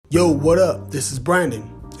Yo, what up? This is Brandon,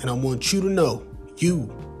 and I want you to know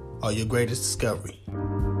you are your greatest discovery.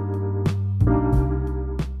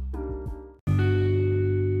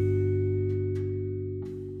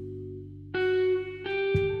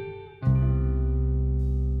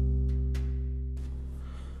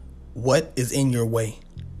 What is in your way?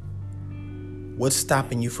 What's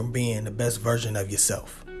stopping you from being the best version of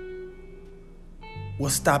yourself?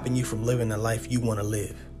 What's stopping you from living the life you want to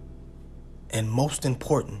live? And most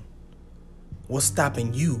important, what's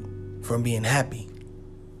stopping you from being happy?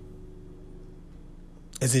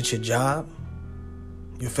 Is it your job,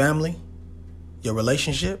 your family, your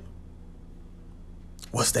relationship?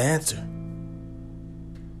 What's the answer?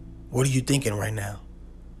 What are you thinking right now?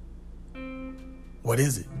 What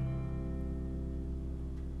is it?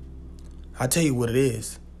 I'll tell you what it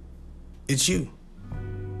is. It's you.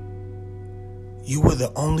 You were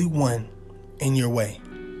the only one in your way.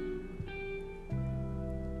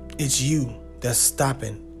 It's you that's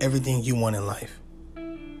stopping everything you want in life.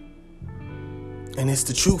 And it's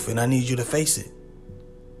the truth, and I need you to face it.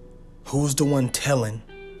 Who's the one telling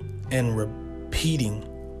and repeating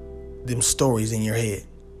them stories in your head?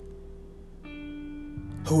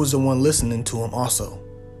 Who is the one listening to them also?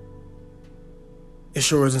 It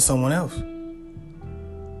sure isn't someone else.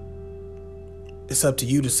 It's up to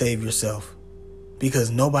you to save yourself,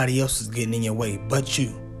 because nobody else is getting in your way but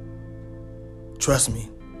you. Trust me,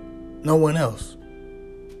 no one else.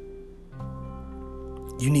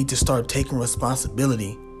 You need to start taking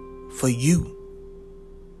responsibility for you.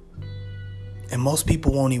 And most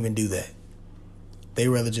people won't even do that. They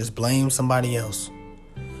rather just blame somebody else,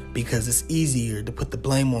 because it's easier to put the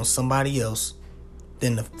blame on somebody else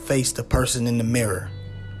than to face the person in the mirror.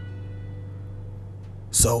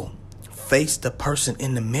 So, face the person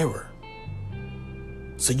in the mirror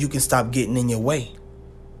so you can stop getting in your way.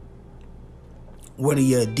 What are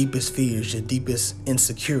your deepest fears, your deepest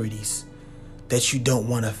insecurities that you don't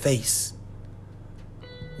want to face?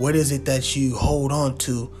 What is it that you hold on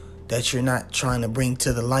to that you're not trying to bring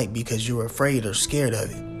to the light because you're afraid or scared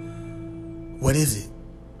of it? What is it?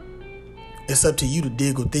 It's up to you to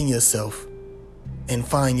dig within yourself and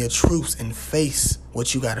find your truths and face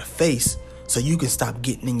what you got to face so you can stop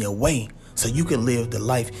getting in your way, so you can live the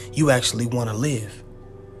life you actually want to live.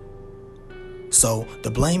 So the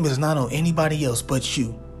blame is not on anybody else but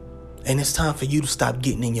you. And it's time for you to stop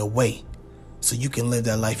getting in your way so you can live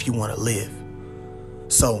that life you want to live.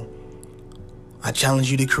 So I challenge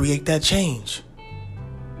you to create that change.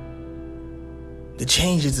 The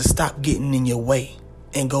change is to stop getting in your way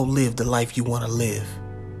and go live the life you want to live.